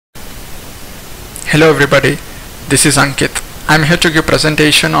Hello everybody, this is Ankit. I'm here to give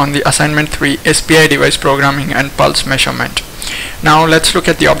presentation on the assignment 3 SPI device programming and pulse measurement. Now let's look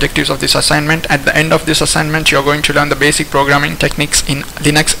at the objectives of this assignment. At the end of this assignment you're going to learn the basic programming techniques in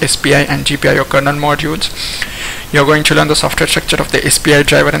Linux, SPI and GPIO kernel modules. You're going to learn the software structure of the SPI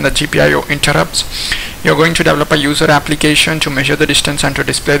driver and the GPIO interrupts. You're going to develop a user application to measure the distance and to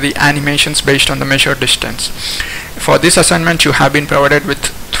display the animations based on the measured distance. For this assignment you have been provided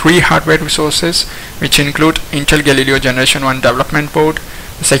with 3 hardware resources, which include Intel Galileo Generation 1 development board.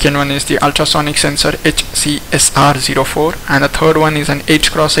 The second one is the ultrasonic sensor HCSR04, and the third one is an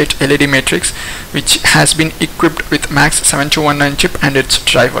 8x8 LED matrix which has been equipped with MAX 7219 chip and its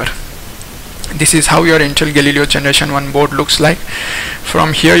driver. This is how your Intel Galileo Generation 1 board looks like.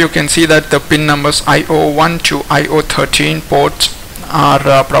 From here you can see that the pin numbers IO1 to IO13 ports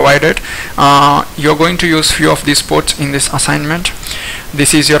are provided. You're going to use few of these ports in this assignment.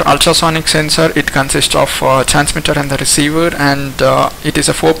 This is your ultrasonic sensor. It consists of transmitter and the receiver, and it is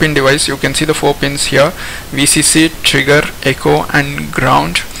a 4-pin device. You can see the 4 pins here: VCC, trigger, echo and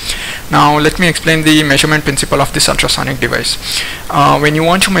ground. Now let me explain the measurement principle of this ultrasonic device. When you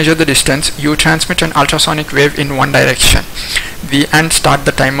want to measure the distance, you transmit an ultrasonic wave in one direction and start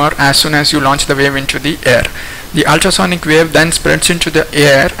the timer as soon as you launch the wave into the air. The ultrasonic wave then spreads into the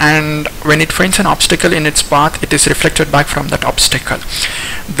air, and when it finds an obstacle in its path, it is reflected back from that obstacle.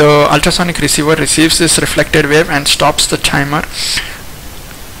 The ultrasonic receiver receives this reflected wave and stops the timer.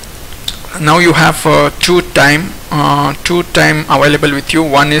 Now you have two time available with you.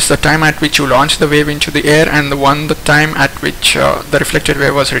 One is the time at which you launch the wave into the air, and the time at which the reflected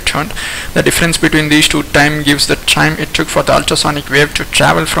wave was returned. The difference between these two time gives the time it took for the ultrasonic wave to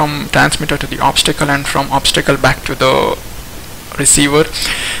travel from transmitter to the obstacle and from obstacle back to the receiver.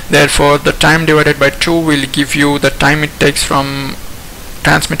 Therefore the time divided by 2 will give you the time it takes from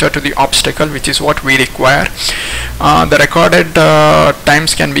transmitter to the obstacle, which is what we require. The recorded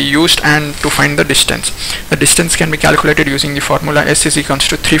times can be used and to find the distance. The distance can be calculated using the formula S is equals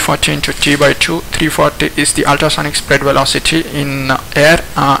to 340 into T by 2. 340 is the ultrasonic spread velocity in air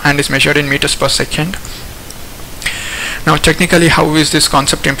and is measured in meters per second. Now technically, how is this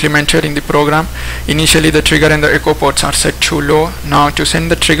concept implemented in the program? Initially the trigger and the echo ports are set to low. Now to send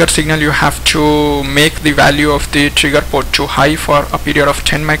the trigger signal you have to make the value of the trigger port to high for a period of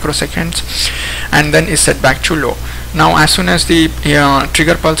 10 microseconds and then is set back to low. Now as soon as the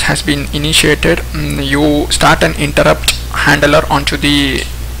trigger pulse has been initiated, you start an interrupt handler onto the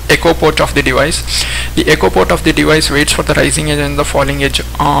echo port of the device. The echo port of the device waits for the rising edge and the falling edge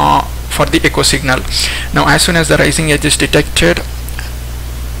for the echo signal. Now as soon as the rising edge is detected,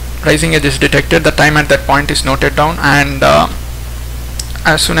 the time at that point is noted down, and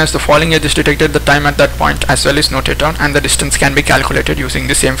as soon as the falling edge is detected, the time at that point as well is noted down, and the distance can be calculated using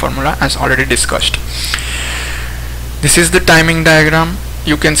the same formula as already discussed. This is the timing diagram.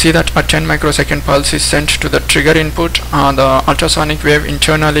 You can see that a 10 microsecond pulse is sent to the trigger input. The ultrasonic wave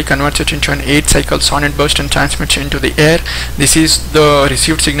internally converts it into an 8-cycle sonic burst and transmits into the air. This is the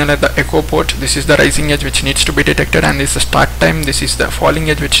received signal at the echo port. This is the rising edge which needs to be detected, and this is the start time. This is the falling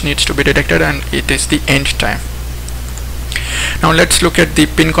edge which needs to be detected, and it is the end time. Now let's look at the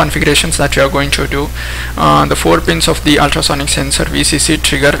pin configurations that we are going to do. The 4 pins of the ultrasonic sensor VCC,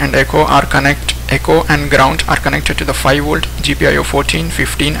 trigger and echo and ground are connected to the 5V GPIO 14,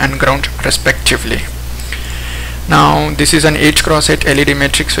 15 and ground respectively. Now this is an 8x8 LED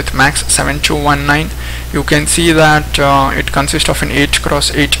matrix with MAX 7219. You can see that it consists of an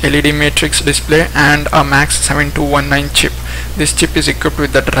 8x8 LED matrix display and a MAX 7219 chip. This chip is equipped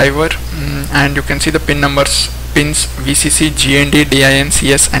with the driver, and you can see the pins VCC, GND, DIN,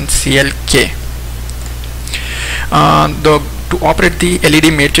 CS and CLK. To operate the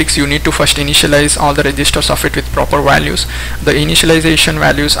LED matrix, you need to first initialize all the registers of it with proper values. The initialization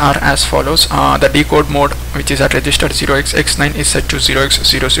values are as follows. The decode mode, which is at register 0xx9, is set to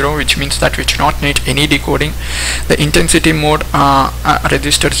 0x00, which means that we do not need any decoding. The intensity mode,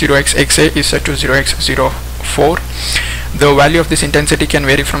 register 0xxa, is set to 0x04. The value of this intensity can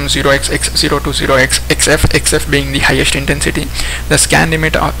vary from 0xx0 to 0xxf, xf being the highest intensity. The scan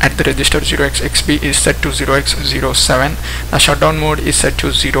limit at the register 0xxb is set to 0x07. The shutdown mode is set to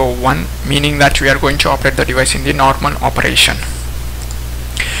 01, meaning that we are going to operate the device in the normal operation.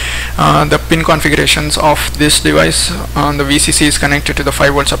 The pin configurations of this device: the VCC is connected to the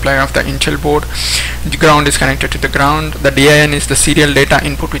 5V supply of the Intel board, the ground is connected to the ground, the DIN is the serial data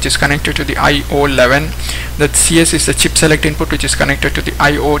input which is connected to the IO11, the CS is the chip select input which is connected to the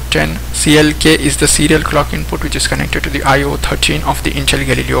IO10, CLK is the serial clock input which is connected to the IO13 of the Intel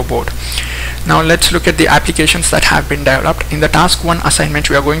Galileo board. Now let's look at the applications that have been developed. In the task 1 assignment,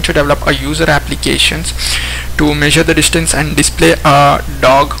 we are going to develop a user applications to measure the distance and display a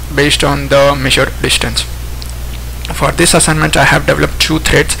dog based on the measured distance. For this assignment, I have developed two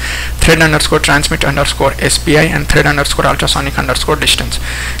threads, thread underscore transmit underscore SPI and thread underscore ultrasonic underscore distance.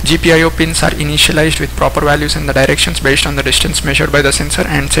 GPIO pins are initialized with proper values in the directions based on the distance measured by the sensor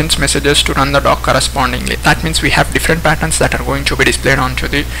and sends messages to run the dog correspondingly. That means we have different patterns that are going to be displayed onto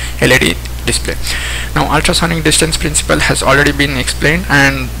the LED display. Now ultrasonic distance principle has already been explained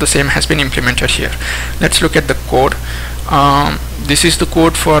and the same has been implemented here. Let's look at the code. This is the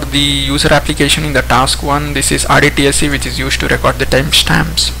code for the user application in the task 1. This is RDTSC, which is used to record the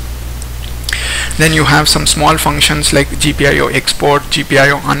timestamps. Then you have some small functions like GPIO export,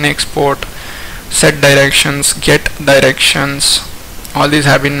 GPIO unexport, set directions, get directions. All these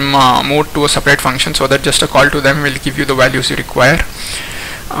have been moved to a separate function so that just a call to them will give you the values you require.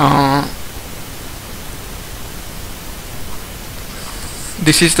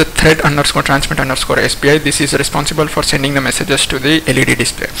 This is the thread underscore transmit underscore SPI. This is responsible for sending the messages to the LED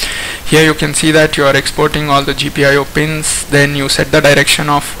display. Here you can see that you are exporting all the GPIO pins, then you set the direction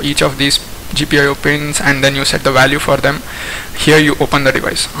of each of these GPIO pins and then you set the value for them. Here you open the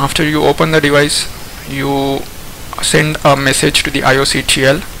device. After you open the device, you send a message to the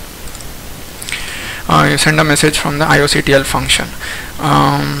IOCTL. You send a message from the IOCTL function.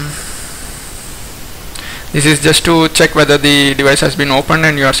 This is just to check whether the device has been opened,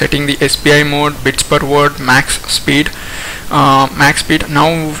 and you are setting the SPI mode, bits per word, max speed.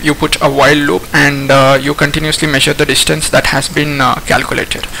 Now you put a while loop and you continuously measure the distance that has been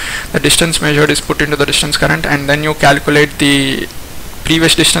calculated. The distance measured is put into the distance current and then you calculate the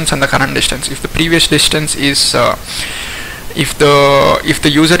previous distance and the current distance. If the previous distance is if the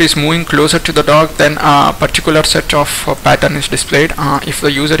user is moving closer to the dog, then a particular set of pattern is displayed. If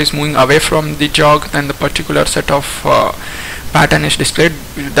the user is moving away from the dog, then the particular set of pattern is displayed.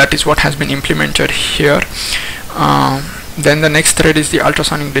 That is what has been implemented here. Then the next thread is the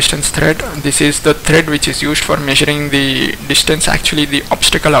ultrasonic distance thread. This is the thread which is used for measuring the distance, actually the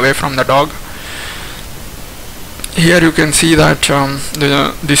obstacle away from the dog. Here you can see that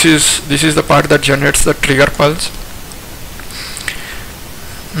this is the part that generates the trigger pulse.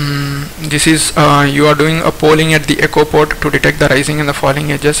 This is you are doing a polling at the echo port to detect the rising and the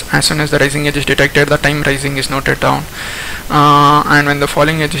falling edges. As soon as the rising edge is detected, the time rising is noted down, and when the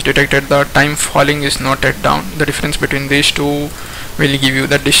falling edge is detected, the time falling is noted down. The difference between these two will give you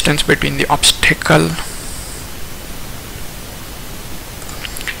the distance between the obstacle.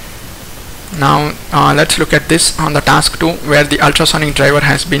 Now let's look at this on the task 2, where the ultrasonic driver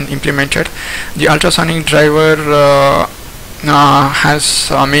has been implemented. The ultrasonic driver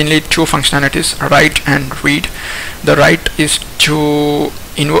has mainly two functionalities, write and read. The write is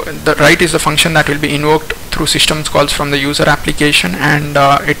the function that will be invoked through system calls from the user application, and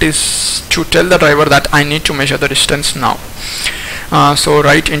it is to tell the driver that I need to measure the distance now. So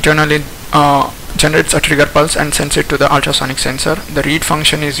write internally generates a trigger pulse and sends it to the ultrasonic sensor. The read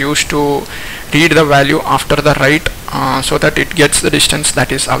function is used to read the value after the write, so that it gets the distance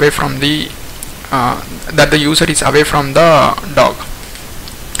that is away from the that the user is away from the dog.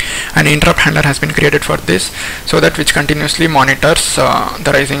 An interrupt handler has been created for this, so that which continuously monitors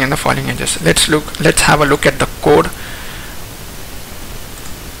the rising and the falling edges. Let's have a look at the code.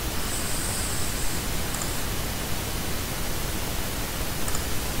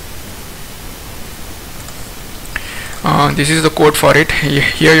 This is the code for it.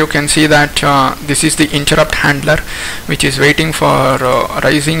 Here you can see that this is the interrupt handler, which is waiting for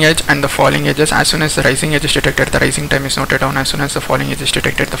rising edge and the falling edges. As soon as the rising edge is detected, the rising time is noted down. As soon as the falling edge is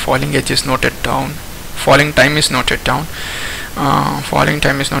detected, the falling edge is noted down. Falling time is noted down.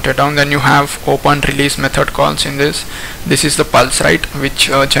 Then you have open release method calls in this. This is the pulse, right, which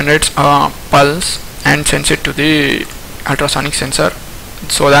generates a pulse and sends it to the ultrasonic sensor,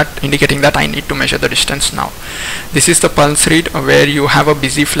 so that indicating that I need to measure the distance now. This is the pulse read, where you have a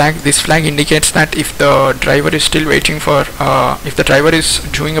busy flag. This flag indicates that if the driver is still waiting for if the driver is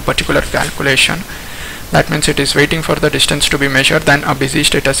doing a particular calculation, that means it is waiting for the distance to be measured, then a busy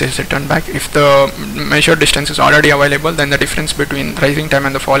status is returned back. If the measured distance is already available, then the difference between rising time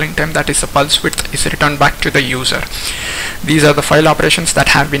and the falling time, that is the pulse width, is returned back to the user. These are the file operations that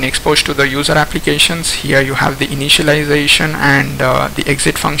have been exposed to the user applications. Here you have the initialization and the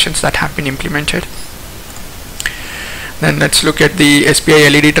exit functions that have been implemented. Then let's look at the SPI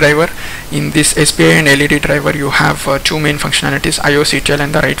LED driver. In this SPI and LED driver you have two main functionalities, IOCTL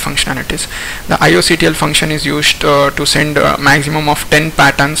and the write functionalities. The IOCTL function is used to send a maximum of 10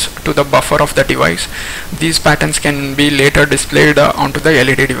 patterns to the buffer of the device. These patterns can be later displayed onto the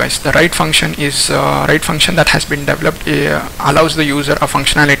LED device. The write function is write function that has been developed allows the user a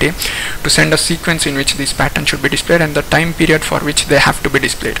functionality to send a sequence in which these patterns should be displayed and the time period for which they have to be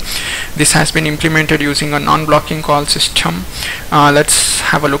displayed. This has been implemented using a non-blocking call system. Let's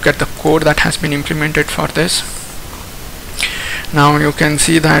have a look at the code that has been implemented for this. Now you can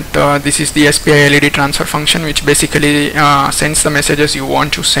see that this is the SPI LED transfer function, which basically sends the messages you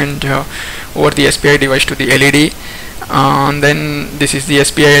want to send over the SPI device to the LED. And then this is the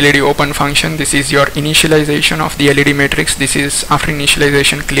SPI LED open function. This is your initialization of the LED matrix. This is after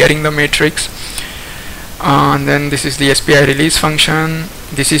initialization clearing the matrix. And then this is the SPI release function.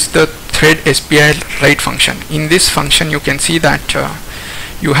 This is the thread SPI write function. In this function you can see that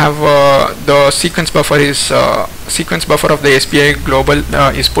you have the sequence buffer of the SPI global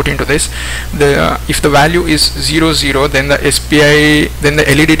is put into this. If the value is 00, then the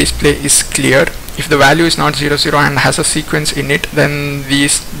LED display is cleared. If the value is not 00 and has a sequence in it, then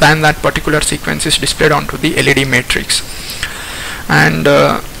that particular sequence is displayed onto the LED matrix and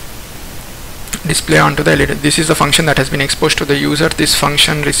display onto the LED. This is the function that has been exposed to the user. This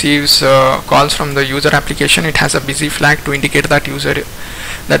function receives calls from the user application. It has a busy flag to indicate that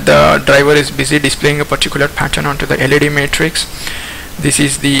the driver is busy displaying a particular pattern onto the LED matrix. This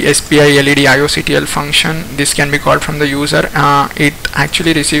is the SPI LED IOCTL function. This can be called from the user. It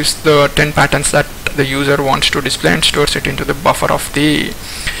actually receives the 10 patterns that the user wants to display and stores it into the buffer of the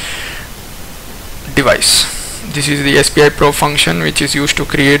device. This is the SPI probe function, which is used to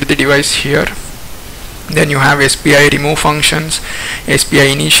create the device here. Then you have SPI remove functions,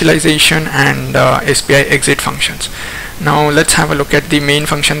 SPI initialization and SPI exit functions. Now let's have a look at the main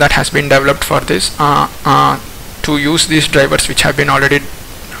function that has been developed for this. To use these drivers which have been already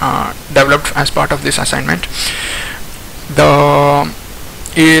developed as part of this assignment. The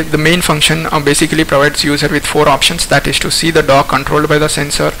main function basically provides user with 4 options, that is to see the dog controlled by the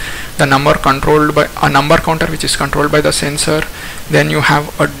sensor, the number controlled by a number counter which is controlled by the sensor, then you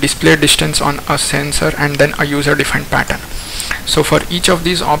have a display distance on a sensor, and then a user defined pattern. So for each of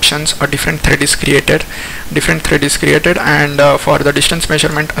these options a different thread is created, and for the distance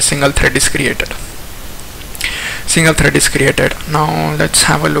measurement a single thread is created. Now let's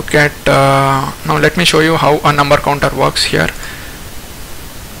have a look at now let me show you how a number counter works here.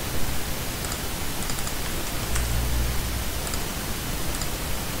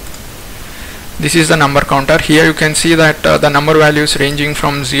 This is the number counter. Here you can see that the number values ranging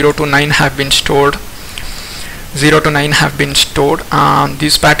from 0 to 9 have been stored.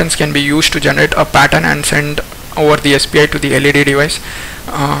 These patterns can be used to generate a pattern and send over the SPI to the LED device.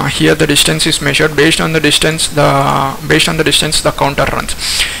 Here the distance is measured. Based on the distance the counter runs.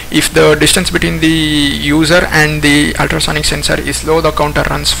 If the distance between the user and the ultrasonic sensor is low, the counter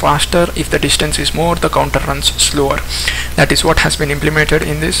runs faster. If the distance is more, the counter runs slower. That is what has been implemented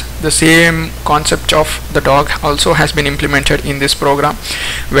in this. The same concept of the dog also has been implemented in this program,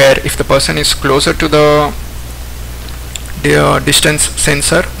 where if the person is closer to the distance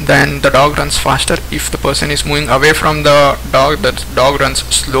sensor, then the dog runs faster. If the person is moving away from the dog runs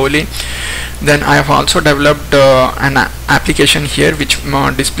slowly. Then I have also developed an application here which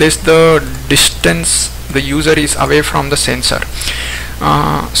displays the distance the user is away from the sensor.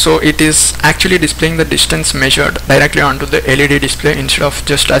 So it is actually displaying the distance measured directly onto the LED display instead of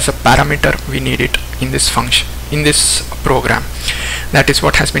just as a parameter we need it in this function, in this program. That is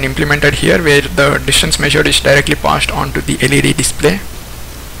what has been implemented here, where the distance measured is directly passed onto the LED display.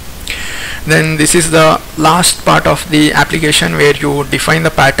 Then this is the last part of the application where you define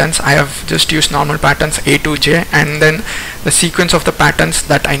the patterns. I have just used normal patterns A to J, and then the sequence of the patterns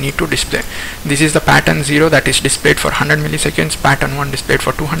that I need to display. This is the pattern 0 that is displayed for 100 milliseconds, pattern 1 displayed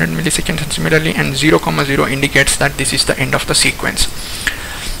for 200 milliseconds, and similarly, and 0,0 indicates that this is the end of the sequence.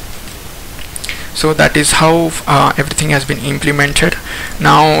 So that is how everything has been implemented.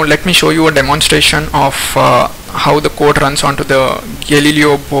 Now let me show you a demonstration of how the code runs onto the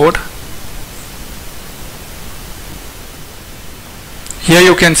Galileo board. Here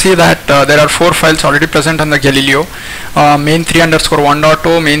you can see that there are 4 files already present on the Galileo.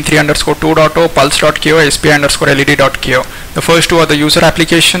 main3_1.0, main3_2.0, pulse.ko, spi_led.ko. The first 2 are the user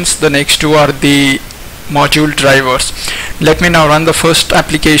applications, the next 2 are the module drivers. Let me now run the first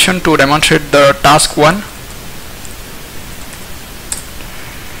application to demonstrate the task 1.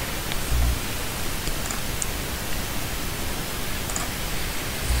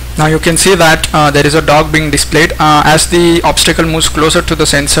 Now you can see that there is a dog being displayed. As the obstacle moves closer to the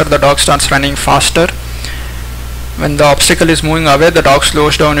sensor, the dog starts running faster. When the obstacle is moving away, the dog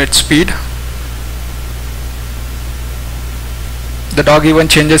slows down its speed. The dog even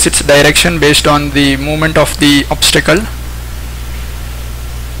changes its direction based on the movement of the obstacle.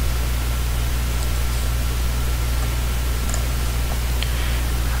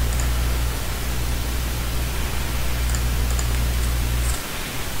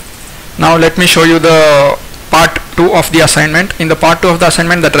 Now let me show you the part 2 of the assignment. In the part 2 of the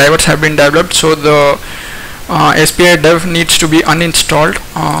assignment, the drivers have been developed, so the SPI dev needs to be uninstalled.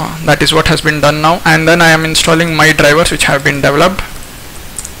 That is what has been done now, and then I am installing my drivers which have been developed.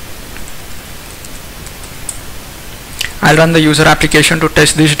 I'll run the user application to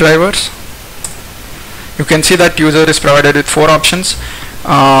test these drivers. You can see that user is provided with 4 options.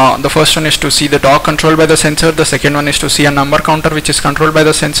 The first one is to see the dog controlled by the sensor. The second one is to see a number counter which is controlled by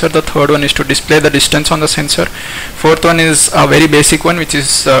the sensor. The third one is to display the distance on the sensor. Fourth one is a very basic one, which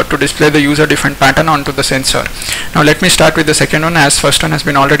is to display the user defined pattern onto the sensor. Now let me start with the second one, as first one has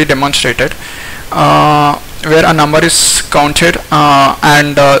been already demonstrated, where a number is counted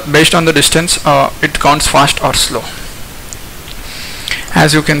and based on the distance it counts fast or slow.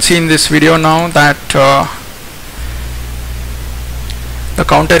 As you can see in this video now that the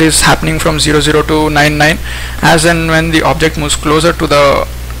counter is happening from 00 to 99. As and when the object moves closer to the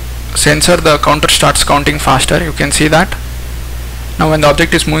sensor, the counter starts counting faster. You can see that. Now when the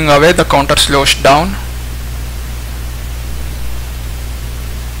object is moving away, the counter slows down.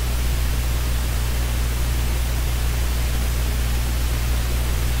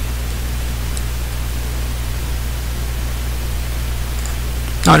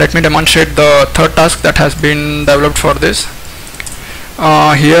 Now let me demonstrate the third task that has been developed for this.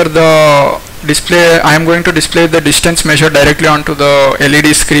 Here the display, I am going to display the distance measured directly onto the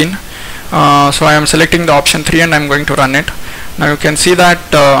LED screen. So I am selecting the option 3 and I am going to run it. Now you can see that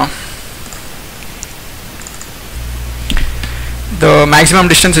the maximum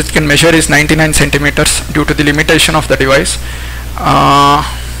distance it can measure is 99 centimeters due to the limitation of the device.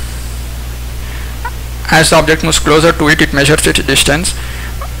 As the object moves closer to it, it measures its distance.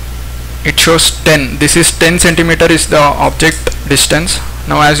 It shows 10. This is 10 centimeter is the object distance.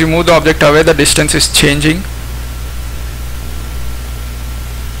 Now as you move the object away, the distance is changing.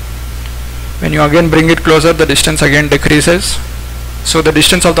 When you again bring it closer, the distance again decreases. So the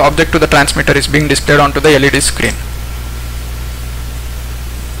distance of the object to the transmitter is being displayed onto the LED screen.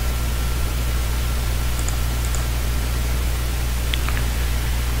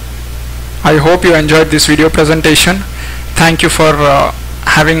 I hope you enjoyed this video presentation. Thank you for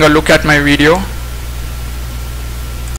having a look at my video.